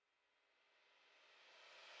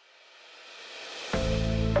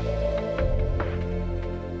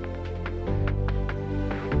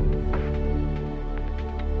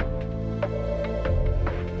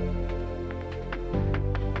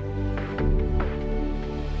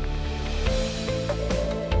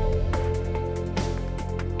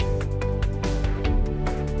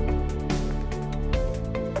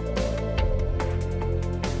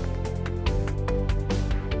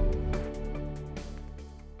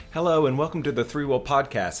Hello and welcome to the Three Will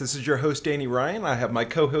Podcast. This is your host, Danny Ryan. I have my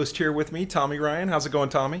co-host here with me, Tommy Ryan. How's it going,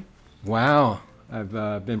 Tommy? Wow.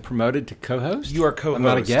 I've been promoted to co-host. You are co-host. I'm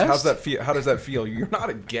not a guest. How's that feel? How does that feel? You're not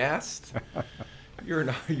a guest. You're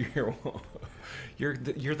not. You're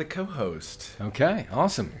the co-host. Okay.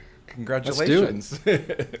 Awesome. Congratulations. Let's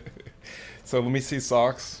do it. So let me see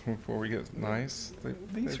socks before we get nice.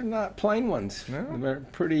 These are not plain ones. No? They're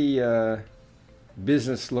pretty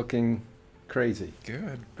business-looking crazy.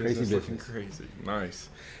 Good. Crazy business. Crazy. Nice.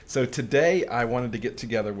 So today I wanted to get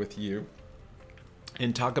together with you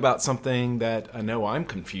and talk about something that I know I'm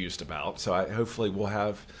confused about. So hopefully we'll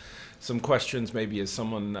have some questions maybe as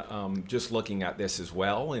someone just looking at this as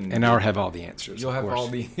well. And I'll have all the answers. You'll have all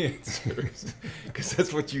the answers because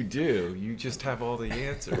that's what you do. You just have all the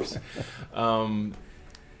answers.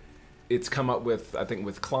 It's come up with, I think,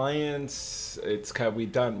 with clients.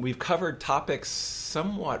 We've covered topics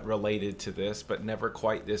somewhat related to this, but never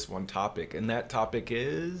quite this one topic. And that topic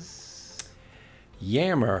is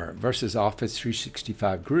Yammer versus Office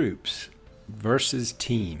 365 groups versus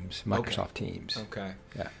Teams, Microsoft Teams. Okay.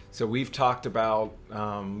 Yeah. So we've talked about,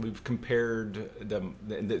 we've compared them.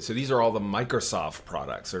 So these are all the Microsoft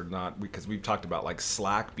products, or not? Because we've talked about like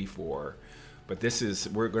Slack before. But this is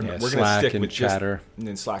we're going to stick with Chatter.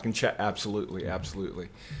 And Slack and Chat. Absolutely.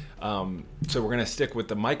 So we're going to stick with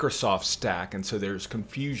the Microsoft stack, and so there's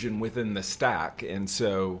confusion within the stack, and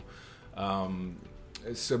so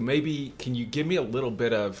maybe can you give me a little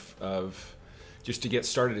bit of just to get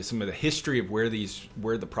started some of the history of where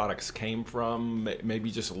the products came from,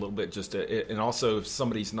 maybe just a little bit, and also if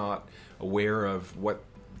somebody's not aware of what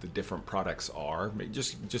the different products are,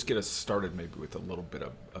 just get us started maybe with a little bit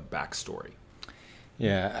of backstory.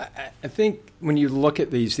 Yeah, I think when you look at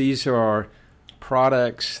these are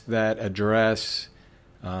products that address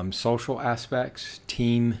social aspects,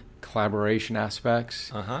 team collaboration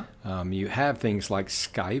aspects. You have things like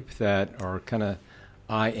Skype that are kind of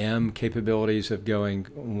IM capabilities of going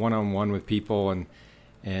one-on-one with people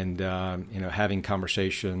and having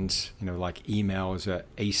conversations. Like email is a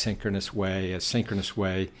asynchronous way. A synchronous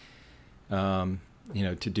way, to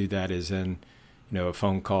do that is in a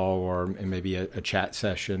phone call or maybe a chat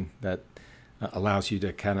session that allows you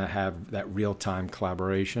to kind of have that real-time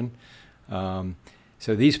collaboration. So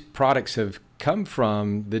these products have come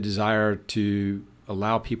from the desire to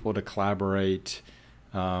allow people to collaborate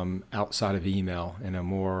outside of email in a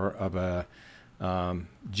more of a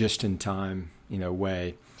just-in-time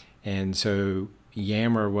way. And so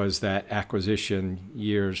Yammer was that acquisition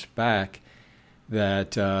years back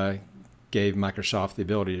that gave Microsoft the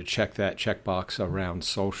ability to check that checkbox around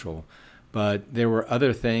social. But there were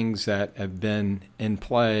other things that have been in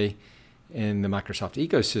play in the Microsoft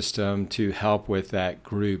ecosystem to help with that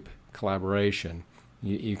group collaboration.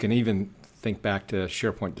 You can even think back to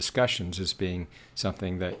SharePoint discussions as being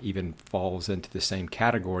something that even falls into the same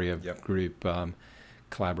category of group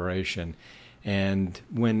collaboration. And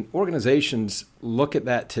when organizations look at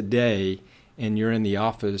that today, and you're in the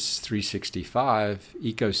Office 365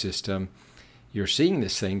 ecosystem, you're seeing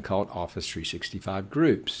this thing called Office 365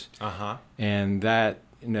 groups. And that,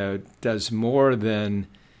 does more than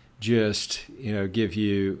just, give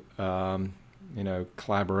you,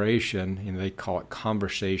 collaboration. They call it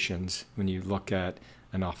conversations. When you look at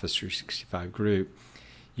an Office 365 group,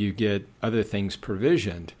 you get other things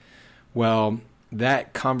provisioned. Well,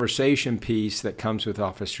 that conversation piece that comes with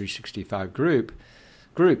Office 365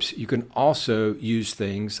 groups, you can also use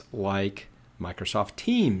things like Microsoft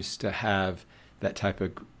Teams to have that type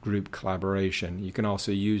of group collaboration. You can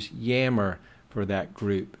also use Yammer for that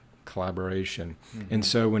group collaboration. And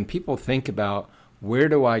so when people think about where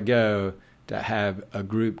do I go to have a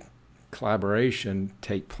group collaboration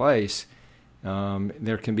take place,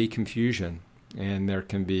 there can be confusion, and there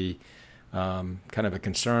can be kind of a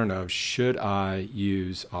concern of, should I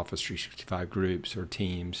use Office 365 groups or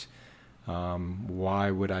Teams? Why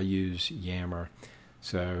would I use Yammer?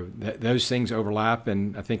 So those things overlap,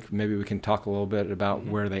 and I think maybe we can talk a little bit about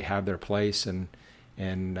where they have their place and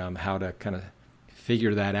how to kind of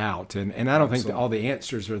figure that out. And I don't think that all the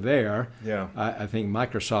answers are there. Yeah. I think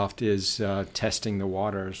Microsoft is testing the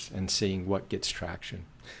waters and seeing what gets traction.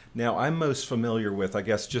 Now, I'm most familiar with, I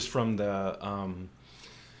guess, just from the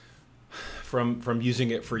from using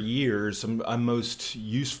it for years, I'm most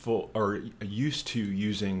used to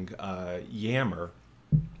using Yammer.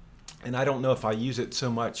 And I don't know if I use it so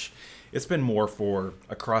much. It's been more for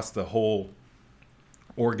across the whole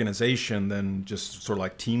organization than just sort of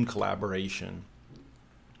like team collaboration.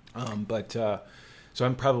 So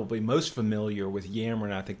I'm probably most familiar with Yammer,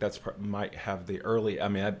 and I think that's might have the early.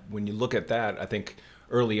 When you look at that, I think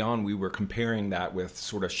early on we were comparing that with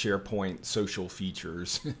sort of SharePoint social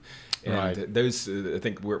features. And right. those, I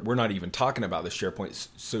think we're not even talking about the SharePoint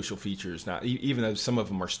social features now, even though some of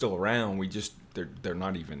them are still around. They're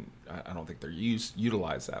not even, I don't think they're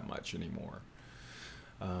utilized that much anymore.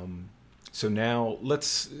 So now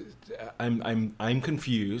I'm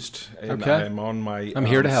confused, and okay. I'm on my I'm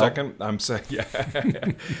here to help. second. I'm saying, yeah,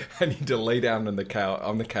 I need to lay down on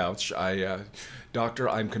the couch. Doctor,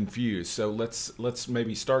 I'm confused. So let's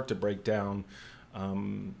maybe start to break down,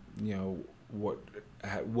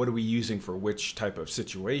 what are we using for which type of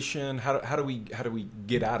situation? How do we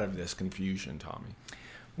get out of this confusion, Tommy?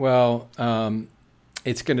 Well,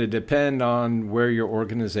 it's going to depend on where your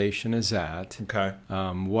organization is at. Okay.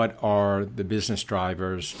 What are the business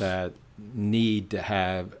drivers that need to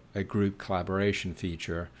have a group collaboration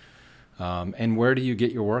feature? And where do you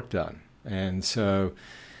get your work done? And so,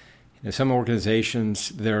 some organizations,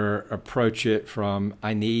 their approach it from,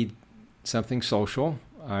 I need something social.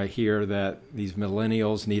 I hear that these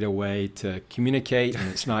millennials need a way to communicate, and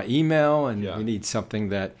it's not email, and we need something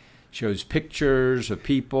that shows pictures of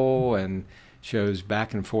people and shows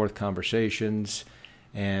back and forth conversations,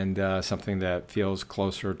 and something that feels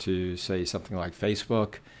closer to, say, something like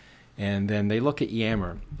Facebook. And then they look at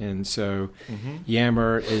Yammer. And so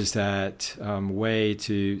Yammer is that way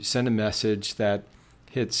to send a message that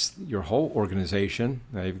hits your whole organization.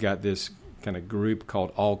 They've got this kind of group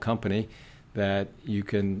called All Company that you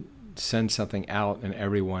can send something out and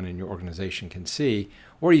everyone in your organization can see,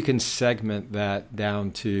 or you can segment that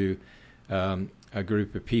down to a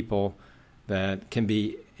group of people that can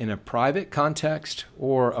be in a private context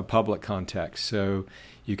or a public context. So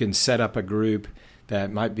you can set up a group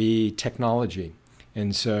that might be technology.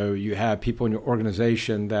 And so you have people in your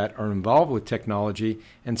organization that are involved with technology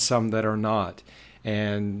and some that are not.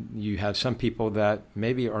 And you have some people that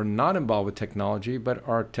maybe are not involved with technology but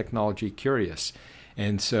are technology curious.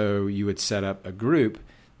 And so you would set up a group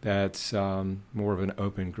that's more of an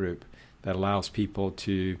open group that allows people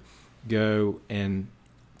to go and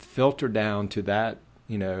filter down to that,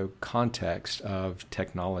 context of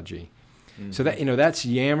technology. Mm-hmm. So that, that's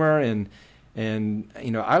Yammer. And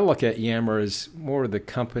I look at Yammer as more of the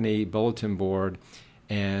company bulletin board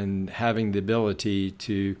and having the ability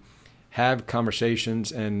to have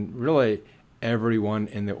conversations, and really everyone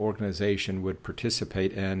in the organization would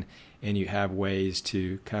participate in, and you have ways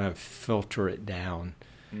to kind of filter it down.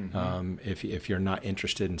 Mm-hmm. If you're not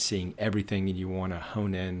interested in seeing everything and you want to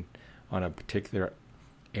hone in on a particular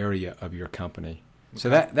area of your company. Okay. So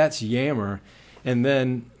that's Yammer. And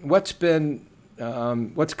then what's come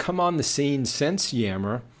on the scene since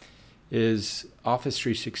Yammer is Office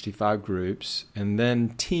 365 groups and then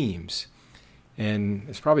Teams. And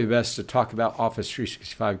it's probably best to talk about Office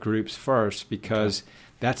 365 groups first, because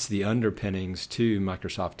that's the underpinnings to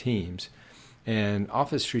Microsoft Teams. And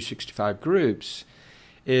Office 365 groups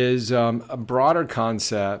is a broader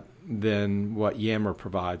concept than what Yammer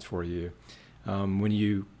provides for you. When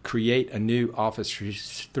you create a new Office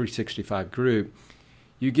 365 group,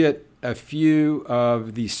 you get a few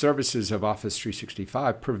of the services of Office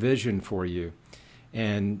 365 provisioned for you.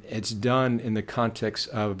 And it's done in the context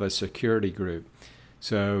of a security group.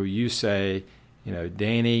 So you say,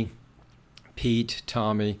 Danny, Pete,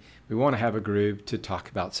 Tommy, we want to have a group to talk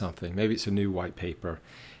about something. Maybe it's a new white paper.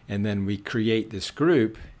 And then we create this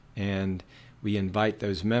group and we invite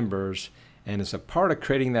those members. And as a part of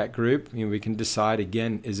creating that group, we can decide,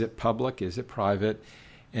 again, is it public, is it private?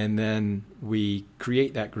 And then we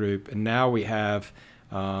create that group. And now we have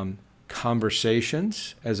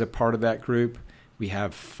conversations as a part of that group. We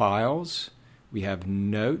have files, we have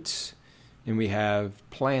notes, and we have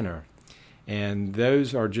Planner. And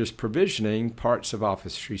those are just provisioning parts of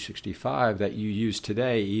Office 365 that you use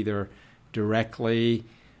today, either directly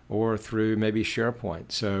or through maybe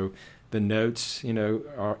SharePoint. So the notes,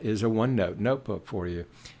 is a OneNote notebook for you.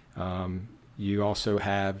 You also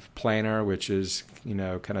have Planner, which is,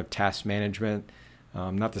 kind of task management,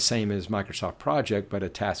 not the same as Microsoft Project, but a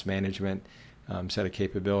task management set of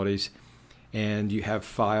capabilities. And you have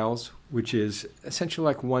files, which is essentially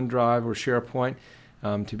like OneDrive or SharePoint,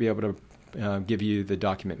 to be able to give you the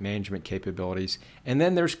document management capabilities. And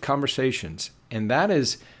then there's conversations, and that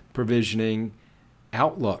is provisioning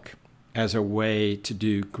Outlook as a way to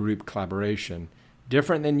do group collaboration.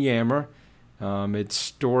 Different than Yammer. It's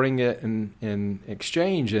storing it in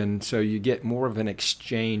Exchange, and so you get more of an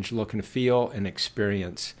Exchange look and feel and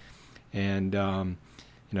experience. And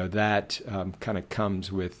that kind of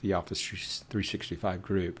comes with the Office 365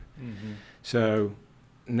 group. Mm-hmm. So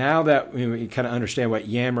now that we kind of understand what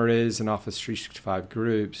Yammer is and Office 365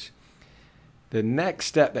 groups, the next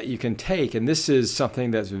step that you can take, and this is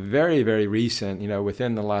something that's very, very recent,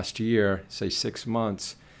 within the last year, say 6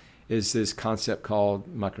 months, is this concept called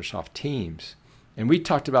Microsoft Teams. And we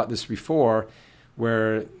talked about this before,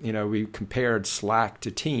 where we compared Slack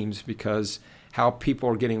to Teams, because how people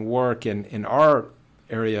are getting work in our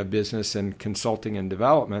area of business and consulting and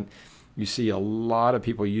development, you see a lot of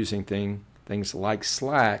people using things like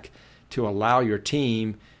Slack to allow your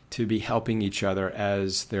team to be helping each other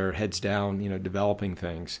as they're heads down, developing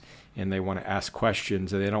things, and they want to ask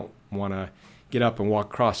questions, and they don't want to get up and walk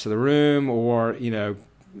across to the room or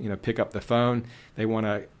pick up the phone. They want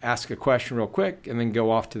to ask a question real quick and then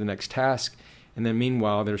go off to the next task. And then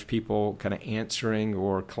meanwhile, there's people kind of answering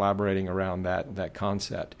or collaborating around that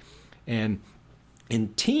concept. And in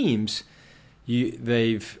Teams,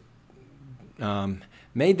 they've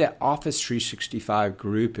made that Office 365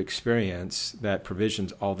 group experience that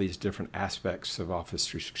provisions all these different aspects of Office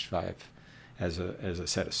 365 as a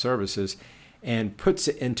set of services, and puts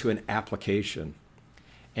it into an application.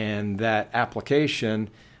 And that application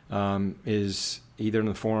is either in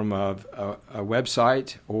the form of a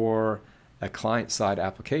website or a client-side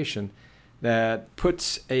application that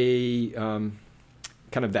puts a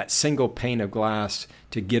kind of that single pane of glass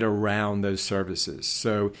to get around those services.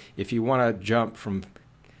 So if you want to jump from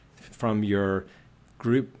your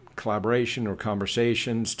group collaboration or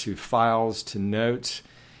conversations to files to notes,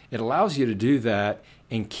 it allows you to do that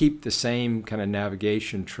and keep the same kind of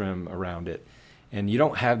navigation trim around it. And you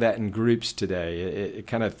don't have that in groups today. It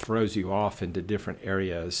kind of throws you off into different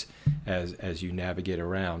areas as you navigate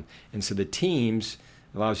around. And so the Teams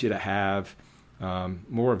allows you to have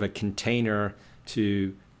more of a container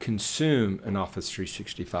to consume an Office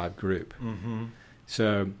 365 group. Mm-hmm.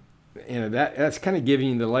 So that's kind of giving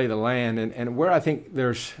you the lay of the land. And where I think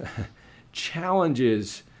there's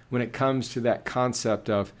challenges when it comes to that concept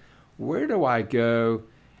of where do I go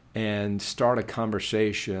and start a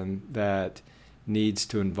conversation that needs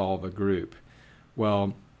to involve a group.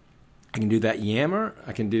 Well, I can do that in Yammer,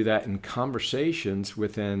 I can do that in conversations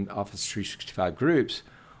within Office 365 groups,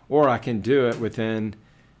 or I can do it within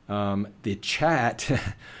the chat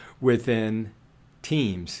within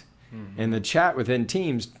Teams. Mm-hmm. And the chat within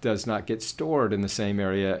Teams does not get stored in the same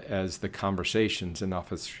area as the conversations in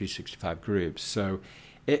Office 365 groups. So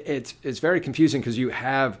it's very confusing because you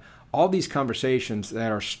have all these conversations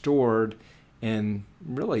that are stored in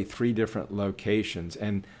really 3 different locations.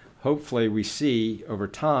 And hopefully we see over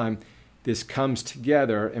time this comes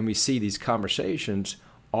together and we see these conversations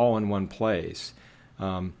all in one place.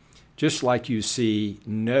 Just like you see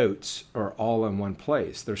notes are all in one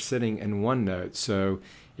place. They're sitting in OneNote. So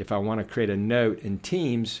if I want to create a note in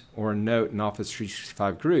Teams or a note in Office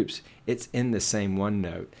 365 groups, it's in the same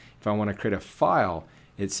OneNote. If I want to create a file,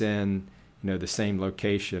 it's in the same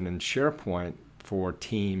location in SharePoint for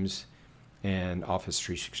Teams and Office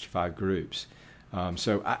 365 groups.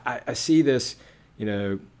 So I see this,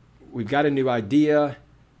 we've got a new idea.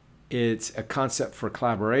 It's a concept for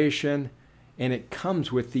collaboration, and it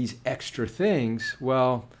comes with these extra things.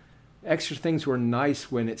 Well, extra things were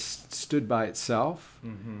nice when it stood by itself,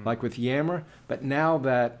 mm-hmm. like with Yammer. But now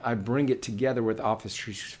that I bring it together with Office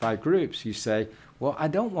 365 groups, you say, well, I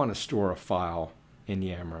don't want to store a file in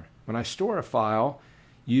Yammer. When I store a file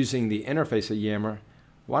using the interface of Yammer,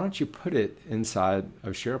 why don't you put it inside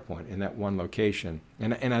of SharePoint in that one location?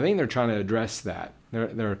 And I think they're trying to address that.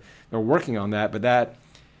 They're working on that, but that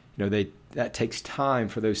that takes time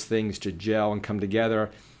for those things to gel and come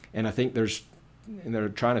together. And I think they're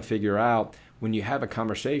trying to figure out, when you have a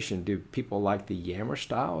conversation, do people like the Yammer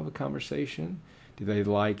style of a conversation? Do they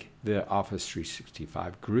like the Office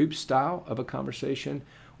 365 group style of a conversation?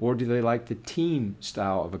 Or do they like the team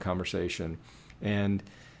style of a conversation? And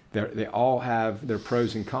they all have their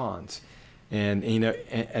pros and cons. And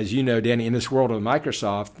as you know, Danny, in this world of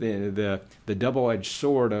Microsoft, the double-edged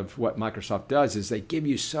sword of what Microsoft does is they give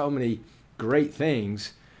you so many great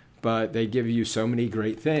things, but they give you so many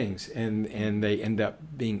great things, and they end up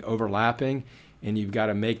being overlapping, and you've got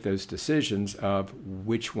to make those decisions of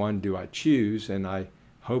which one do I choose, and I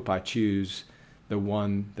hope I choose the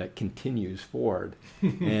one that continues forward.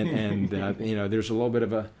 and there's a little bit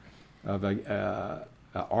of a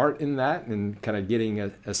art in that, and kind of getting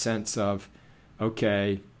a sense of,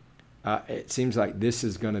 okay, it seems like this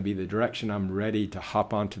is going to be the direction. I'm ready to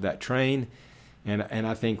hop onto that train. And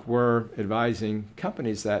I think we're advising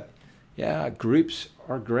companies that, yeah, groups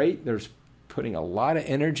are great. There's putting a lot of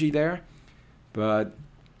energy there, but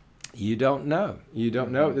you don't know. You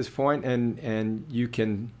don't know at this point, and you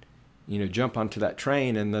can, jump onto that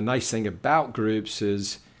train. And the nice thing about groups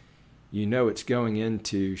is, it's going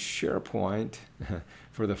into SharePoint,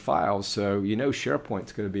 for the files. So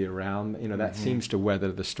SharePoint's going to be around. That seems to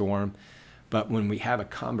weather the storm. But when we have a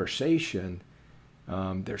conversation,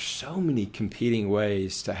 there's so many competing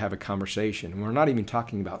ways to have a conversation. And we're not even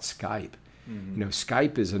talking about Skype.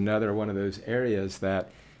 Skype is another one of those areas that,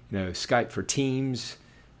 Skype for Teams.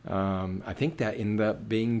 I think that ended up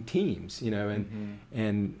being Teams.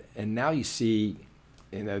 And now you see,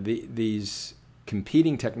 these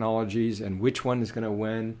competing technologies and which one is going to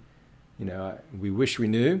win. We wish we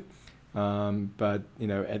knew, but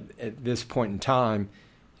at this point in time,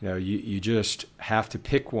 you just have to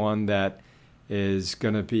pick one that is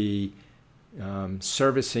going to be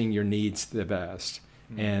servicing your needs the best.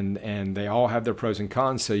 And they all have their pros and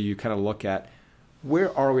cons. So you kind of look at,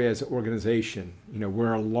 where are we as an organization?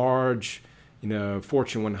 We're a large,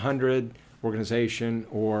 Fortune 100 organization,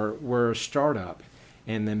 or we're a startup.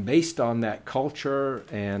 And then based on that culture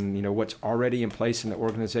and, what's already in place in the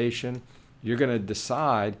organization, you're going to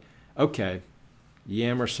decide, okay,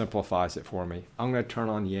 Yammer simplifies it for me. I'm going to turn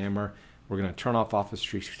on Yammer. We're going to turn off Office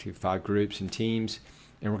 365 groups and teams,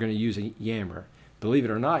 and we're going to use a Yammer. Believe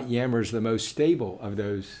it or not, Yammer is the most stable of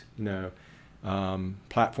those,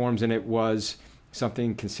 platforms, and it was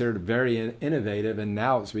something considered very innovative, and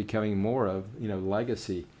now it's becoming more of,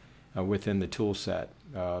 legacy within the tool set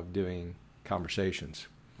of doing conversations.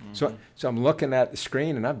 So I'm looking at the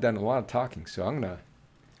screen, and I've done a lot of talking, so I'm going to...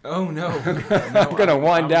 Oh, no. I'm going to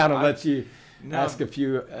wind down and let you ask a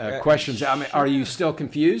few questions. Are you still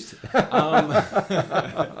confused?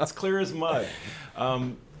 It's clear as mud.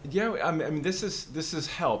 This has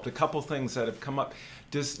helped. A couple things that have come up.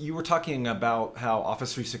 You were talking about how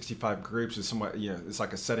Office 365 groups is somewhat, it's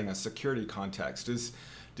like setting a security context.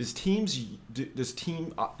 Does Teams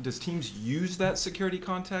use that security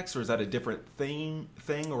context, or is that a different thing?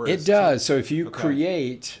 Or it does. So if you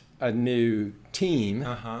create a new team,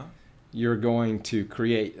 you're going to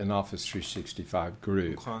create an Office 365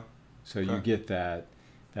 group. So you get that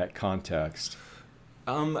context.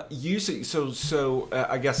 I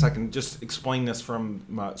guess I can just explain this from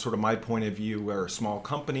my point of view. We're a small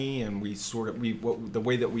company, and the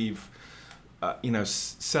way that we've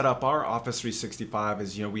set up our Office 365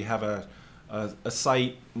 is, we have a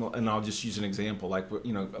site, and I'll just use an example, like,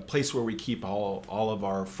 a place where we keep all of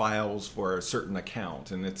our files for a certain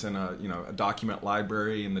account, and it's in a document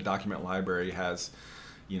library, and the document library has,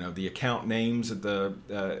 the account names at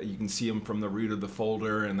you can see them from the root of the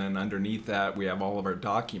folder, and then underneath that we have all of our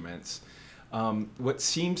documents.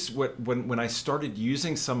 When I started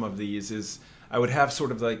using some of these is I would have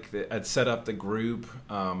sort of like I'd set up the group,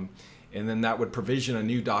 and then that would provision a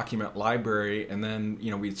new document library, and then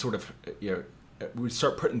we'd sort of we'd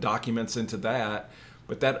start putting documents into that,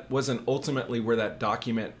 but that wasn't ultimately where that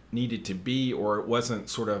document needed to be, or it wasn't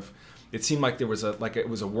sort of. It seemed like there was it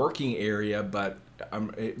was a working area, but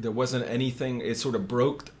there wasn't anything. It sort of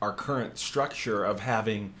broke our current structure of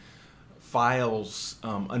having files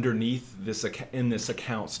underneath in this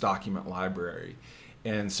account's document library.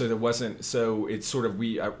 And so there wasn't. So it's sort of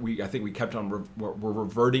I think we kept on. We're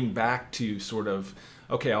reverting back to sort of,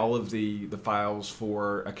 okay, all of the files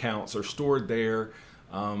for accounts are stored there.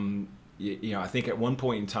 I think at one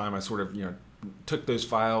point in time I sort of took those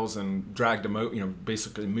files and dragged them out.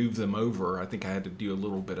 Basically moved them over. I think I had to do a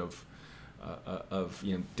little bit of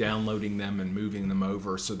downloading them and moving them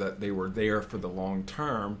over so that they were there for the long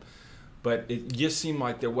term. But it just seemed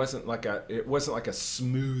like it wasn't like a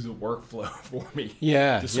smooth workflow for me.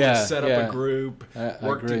 Yeah, to sort of set up a group,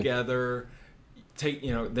 work together, take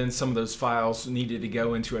then some of those files needed to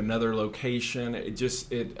go into another location.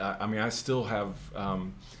 I still have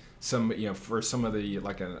some for some of the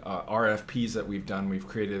RFPs that we've done. We've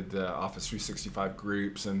created the Office 365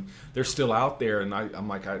 groups, and they're still out there. And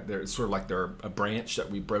they're sort of like they're a branch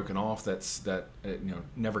that we've broken off that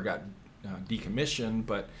never got decommissioned,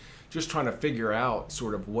 but just trying to figure out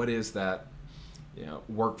sort of what is that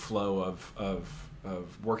workflow of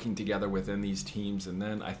working together within these teams. And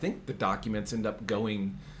then I think the documents end up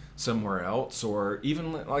going somewhere else, or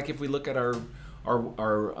even like if we look at our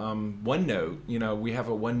OneNote, we have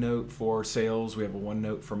a OneNote for sales, we have a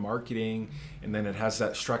OneNote for marketing, and then it has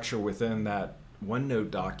that structure within that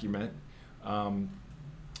OneNote document or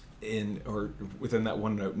within that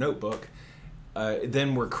OneNote notebook.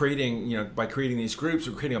 Then we're creating, by creating these groups,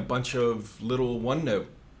 we're creating a bunch of little OneNote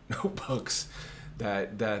notebooks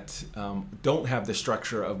that don't have the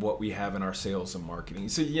structure of what we have in our sales and marketing.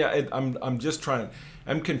 So I'm just trying.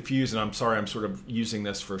 I'm confused, and I'm sorry. I'm sort of using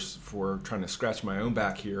this for trying to scratch my own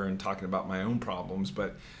back here and talking about my own problems.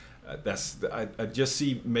 But I just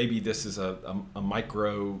see maybe this is a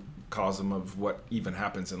micro microcosm of what even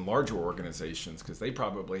happens in larger organizations, because they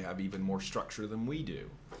probably have even more structure than we do.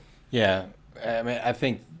 Yeah. I mean, I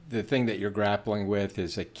think the thing that you're grappling with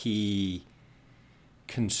is a key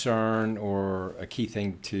concern or a key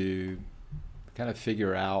thing to kind of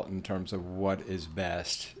figure out in terms of what is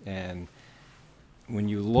best. And when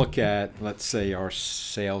you look at, let's say, our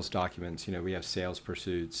sales documents, we have sales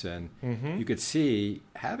pursuits, and you could see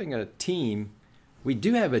having a team. We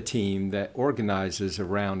do have a team that organizes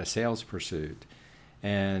around a sales pursuit.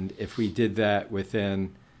 And if we did that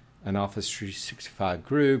within an Office 365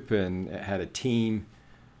 group and it had a team,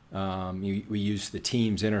 we use the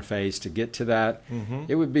Teams interface to get to that,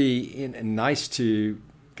 it would be nice to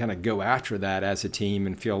kind of go after that as a team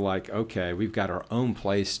and feel like, okay, we've got our own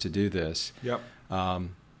place to do this. Yep.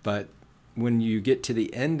 But when you get to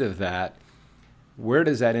the end of that, where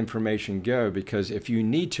does that information go? Because if you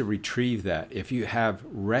need to retrieve that, if you have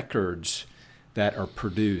records that are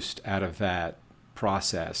produced out of that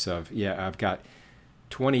process of, I've got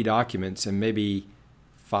 20 documents and maybe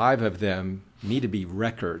 5 of them need to be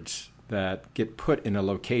records that get put in a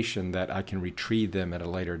location that I can retrieve them at a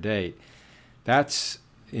later date. That's,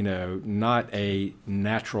 not a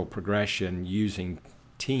natural progression using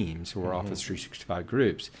Teams or Office 365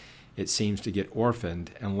 groups. It seems to get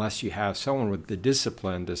orphaned unless you have someone with the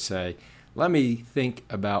discipline to say, let me think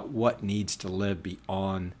about what needs to live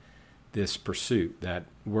beyond this pursuit, that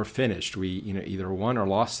we're finished. We either won or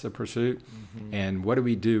lost the pursuit, and what do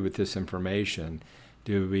we do with this information?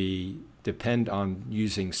 Do we depend on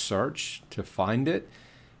using search to find it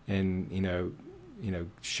and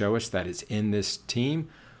show us that it's in this team,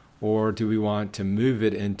 or do we want to move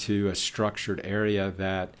it into a structured area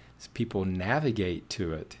that people navigate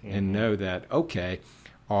to it and know that, okay,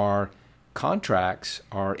 our contracts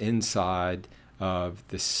are inside of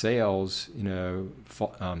the sales,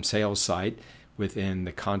 sales site within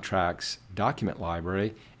the contracts document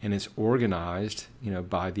library, and it's organized,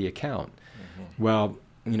 by the account. Well,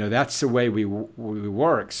 that's the way we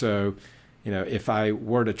work. So, if I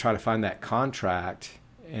were to try to find that contract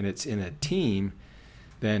and it's in a team,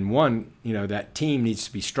 then one, that team needs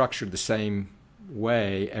to be structured the same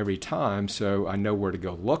way every time, so I know where to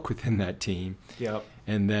go look within that team. Yep.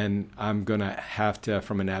 And then I'm going to have to,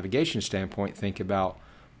 from a navigation standpoint, think about,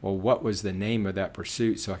 well, what was the name of that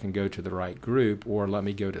pursuit so I can go to the right group, or let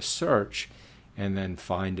me go to search and then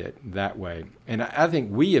find it that way. And I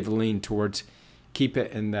think we have leaned towards keep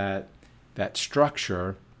it in that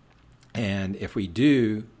structure, and if we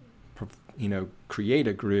do, create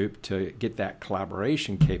a group to get that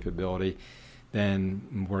collaboration capability,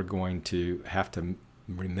 then we're going to have to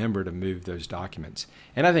remember to move those documents.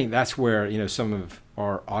 And I think that's where, some of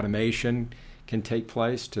our automation can take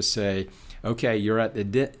place to say, okay, you're at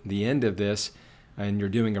the end of this and you're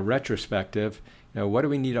doing a retrospective. What do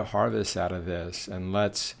we need to harvest out of this? And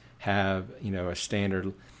let's have, a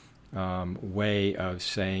standard way of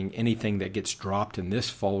saying anything that gets dropped in this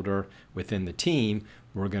folder within the team,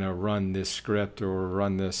 we're going to run this script or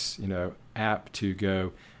run this, app to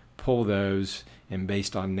go pull those, and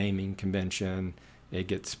based on naming convention, it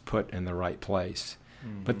gets put in the right place.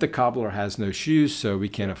 But the cobbler has no shoes, so we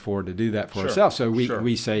can't afford to do that for ourselves. So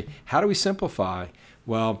we say, how do we simplify?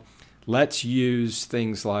 Well, let's use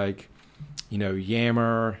things like,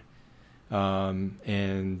 Yammer, and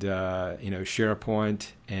SharePoint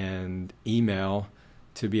and email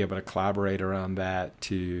to be able to collaborate around that,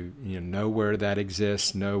 to know where that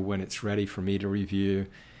exists, know when it's ready for me to review,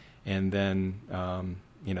 and then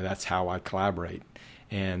that's how I collaborate.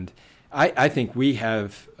 And I think we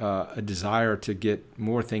have a desire to get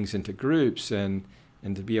more things into groups and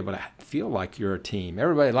to be able to feel like you're a team.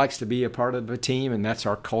 Everybody likes to be a part of a team, and that's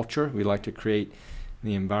our culture. We like to create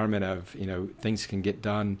the environment of, things can get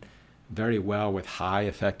done very well with high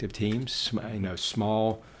effective teams,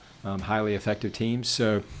 small, highly effective teams.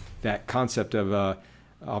 So that concept of a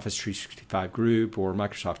Office 365 group or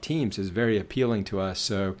Microsoft Teams is very appealing to us.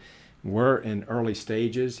 So we're in early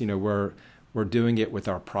stages. We're doing it with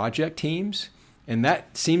our project teams, and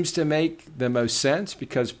that seems to make the most sense,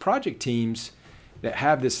 because project teams that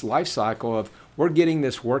have this life cycle of we're getting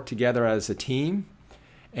this work together as a team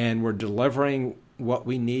and we're delivering what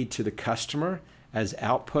we need to the customer as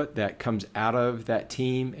output that comes out of that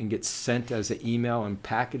team and gets sent as an email and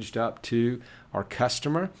packaged up to our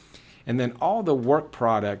customer. And then all the work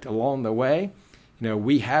product along the way,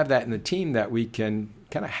 we have that in the team that we can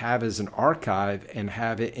kind of have as an archive and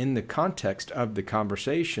have it in the context of the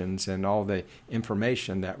conversations and all the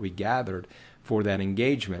information that we gathered for that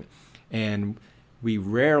engagement. And we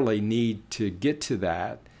rarely need to get to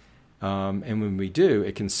that. And when we do,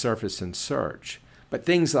 it can surface in search. But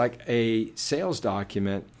things like a sales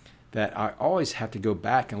document, that I always have to go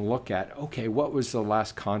back and look at, okay, what was the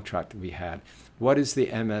last contract that we had? What is the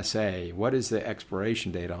MSA? What is the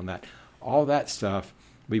expiration date on that? All that stuff,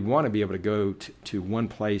 we want to be able to go to one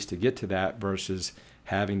place to get to that versus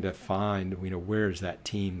having to find, where's that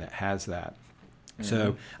team that has that. Mm-hmm.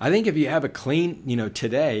 So I think if you have a clean,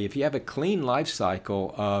 today, if you have a clean life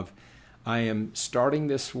cycle of, I am starting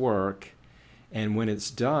this work, and when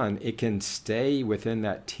it's done, it can stay within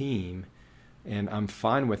that team, and I'm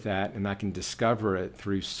fine with that, and I can discover it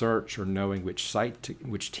through search or knowing which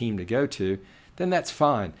team to go to, then that's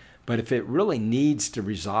fine. But if it really needs to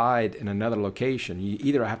reside in another location, you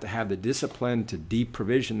either have to have the discipline to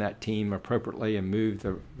deprovision that team appropriately and move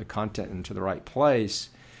the content into the right place,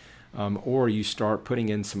 or you start putting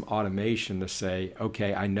in some automation to say,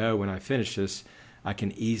 okay, I know when I finish this, I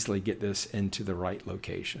can easily get this into the right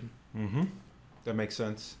location. Mm-hmm. That makes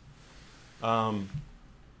sense. Back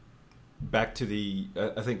to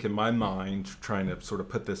I think in my mind, trying to sort of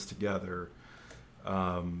put this together,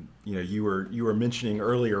 you were mentioning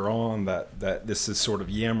earlier on that this is sort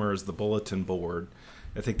of Yammer as the bulletin board.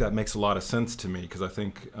 I think that makes a lot of sense to me, because I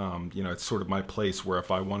think it's sort of my place where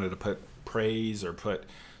if I wanted to put praise or put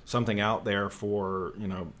something out there for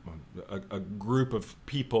a group of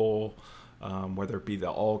people, whether it be the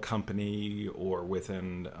all company or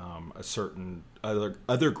within a certain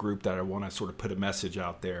other group that I want to sort of put a message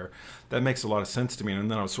out there, that makes a lot of sense to me. And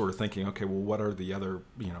then I was sort of thinking, okay, well, what are the other,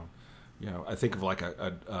 I think of like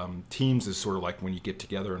teams is sort of like when you get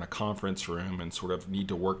together in a conference room and sort of need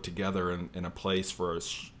to work together in a place for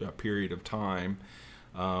a period of time.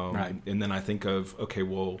 Right. And then I think of, okay,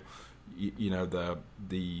 well,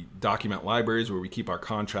 the document libraries where we keep our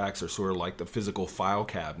contracts are sort of like the physical file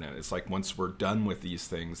cabinet. It's like once we're done with these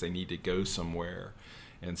things, they need to go somewhere.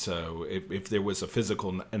 And so if there was a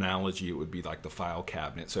physical analogy, it would be like the file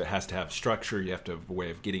cabinet. So it has to have structure. You have to have a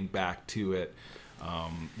way of getting back to it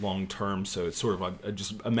long term. So it's sort of, I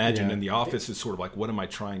just imagine in the office, it's sort of like, what am I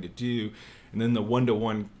trying to do? And then the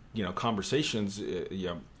one-to-one conversations,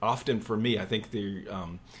 often for me, I think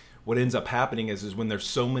what ends up happening is when there's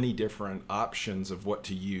so many different options of what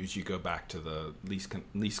to use, you go back to the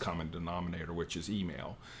least common denominator, which is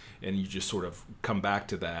email, and you just sort of come back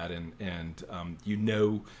to that, and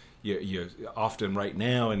you often right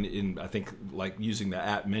now, and I think like using the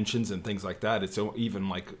 @ mentions and things like that, it's even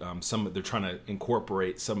like they're trying to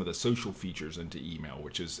incorporate some of the social features into email,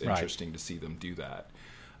 which is interesting to see them do that.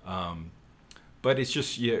 But it's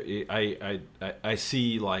just I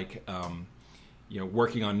see like.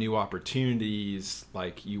 Working on new opportunities,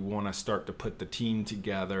 like you want to start to put the team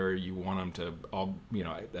together. You want them to all,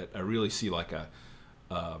 I really see like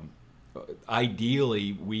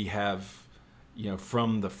ideally we have,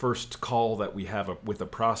 from the first call that we have with a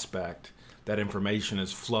prospect, that information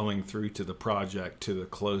is flowing through to the project, to the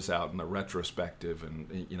closeout and the retrospective,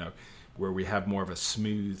 and, where we have more of a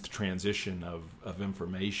smooth transition of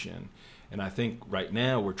information. And I think right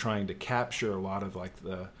now we're trying to capture a lot of like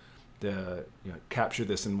capture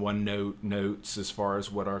this in notes as far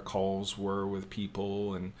as what our calls were with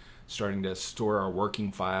people, and starting to store our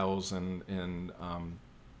working files and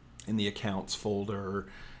in the accounts folder,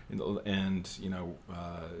 and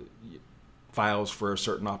files for a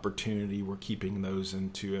certain opportunity. We're keeping those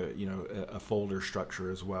into a folder structure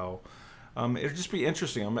as well. It'll just be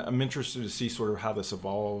interesting. I'm interested to see sort of how this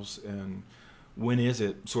evolves, and when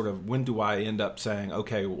do I end up saying,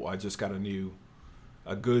 okay, well, I just got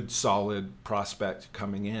a good solid prospect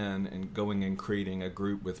coming in, and going and creating a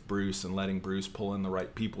group with Bruce and letting Bruce pull in the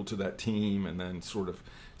right people to that team, and then sort of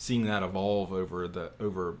seeing that evolve over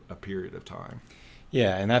a period of time.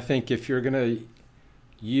 Yeah, and I think if you're going to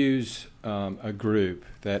use a group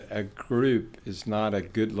is not a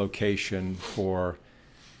good location for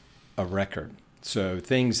a record. So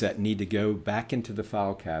things that need to go back into the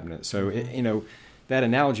file cabinet. So, that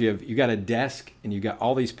analogy of you got a desk and you got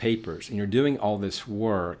all these papers and you're doing all this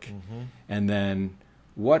work, and then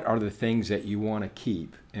what are the things that you want to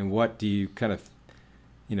keep, and what do you kind of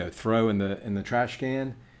throw in the trash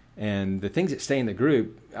can? And the things that stay in the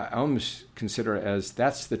group, I almost consider it as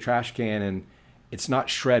that's the trash can, and it's not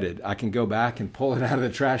shredded. I can go back and pull it out of the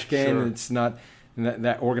trash can. Sure. And it's not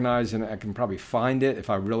that organized, and I can probably find it if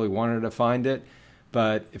I really wanted to find it.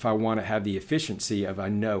 But if I want to have the efficiency of, I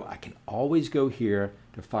know I can always go here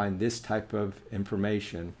to find this type of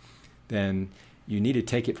information, then you need to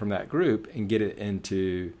take it from that group and get it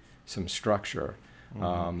into some structure.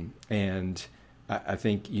 And I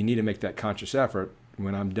think you need to make that conscious effort.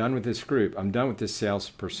 When I'm done with this group, I'm done with this sales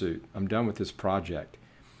pursuit, I'm done with this project,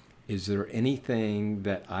 is there anything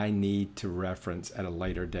that I need to reference at a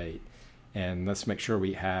later date? and let's make sure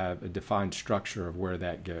we have a defined structure of where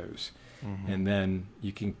that goes. And then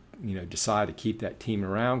you can, decide to keep that team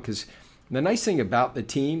around, because the nice thing about the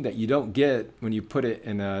team that you don't get when you put it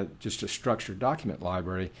in just a structured document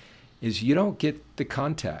library is you don't get the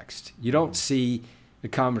context. You don't see the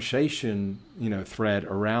conversation, thread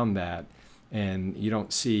around that, and you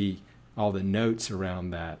don't see all the notes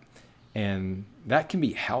around that. And that can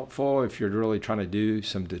be helpful if you're really trying to do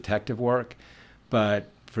some detective work. But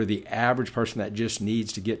for the average person that just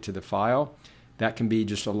needs to get to the file, that can be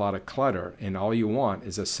just a lot of clutter. And all you want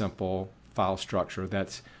is a simple file structure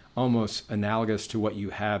that's almost analogous to what you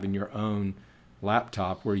have in your own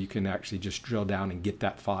laptop, where you can actually just drill down and get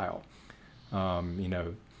that file.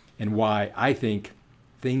 And why I think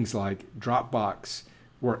things like Dropbox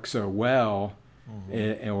work so well,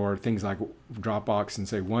 or things like Dropbox and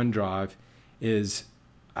say OneDrive, is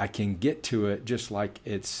I can get to it just like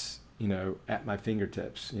it's, at my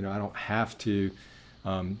fingertips. I don't have to,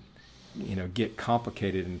 get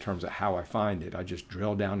complicated in terms of how I find it. I just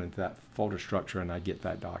drill down into that folder structure and I get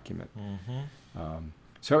that document.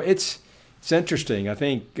 So it's interesting. I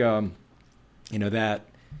think,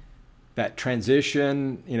 that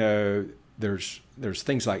transition, there's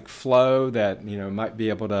things like flow that, might be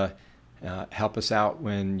able to help us out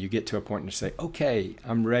when you get to a point and say, okay,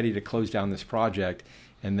 I'm ready to close down this project.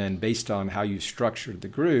 And then based on how you structured the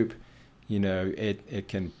group, it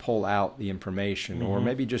can pull out the information, or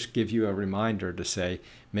maybe just give you a reminder to say,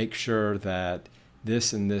 make sure that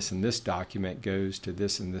this and this and this document goes to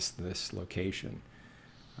this and this location.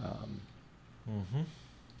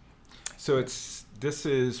 So this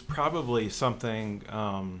is probably something,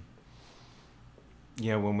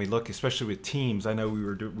 when we look, especially with teams, I know we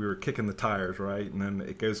were kicking the tires, right? And then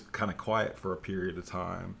it goes kind of quiet for a period of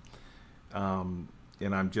time.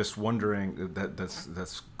 And I'm just wondering,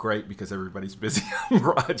 that's great because everybody's busy on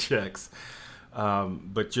projects.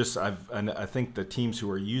 But I think the teams who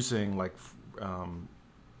are using like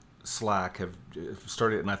Slack have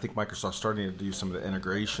started, and I think Microsoft's starting to do some of the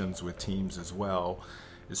integrations with Teams as well,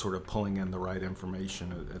 is sort of pulling in the right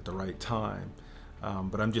information at the right time.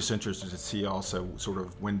 But I'm just interested to see also sort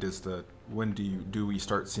of when do we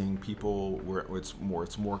start seeing people where it's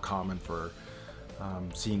more common for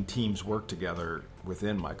seeing teams work together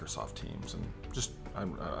within Microsoft Teams. And just I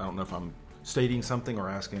don't know if I'm stating something or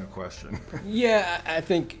asking a question. Yeah, I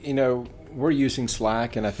think we're using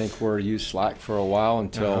Slack, and I think we'll use Slack for a while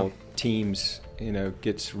until Teams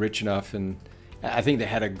gets rich enough. And I think they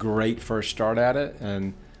had a great first start at it,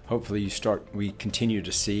 and hopefully we continue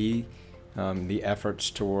to see the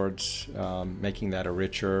efforts towards making that a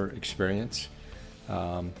richer experience.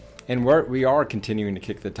 And we are continuing to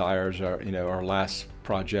kick the tires. Our last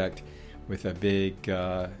project with a big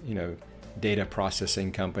data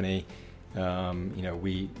processing company,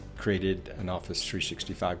 we created an Office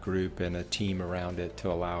 365 group and a team around it to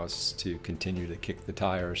allow us to continue to kick the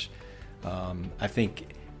tires. I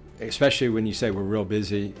think, especially when you say we're real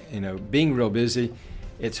busy, being real busy,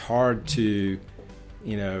 it's hard to,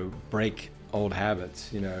 break old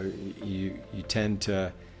habits. You tend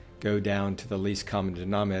to go down to the least common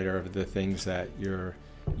denominator of the things that you're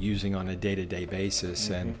using on a day-to-day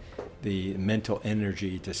basis, and the mental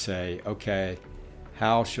energy to say, okay,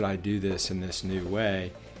 how should I do this in this new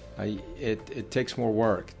way? It takes more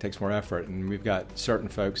work, it takes more effort, and we've got certain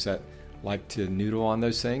folks that like to noodle on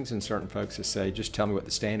those things, and certain folks that say, just tell me what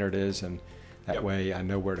the standard is, and that way I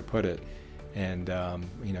know where to put it. And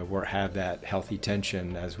we'll have that healthy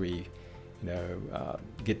tension as we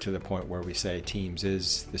get to the point where we say Teams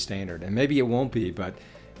is the standard. And maybe it won't be, but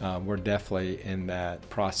we're definitely in that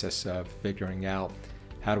process of figuring out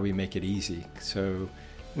how do we make it easy. So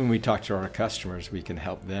when we talk to our customers, we can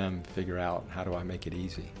help them figure out, how do I make it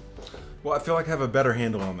easy? Well, I feel like I have a better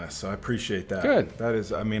handle on this, so I appreciate that. Good. That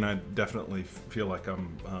is, I definitely feel like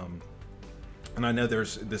I'm, and I know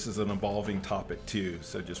this is an evolving topic too,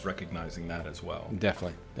 so just recognizing that as well.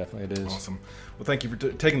 Definitely it is. Awesome. Well, thank you for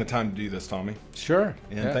taking the time to do this, Tommy. Sure.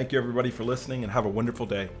 And thank you everybody for listening, and have a wonderful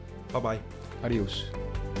day. Bye-bye. Adios.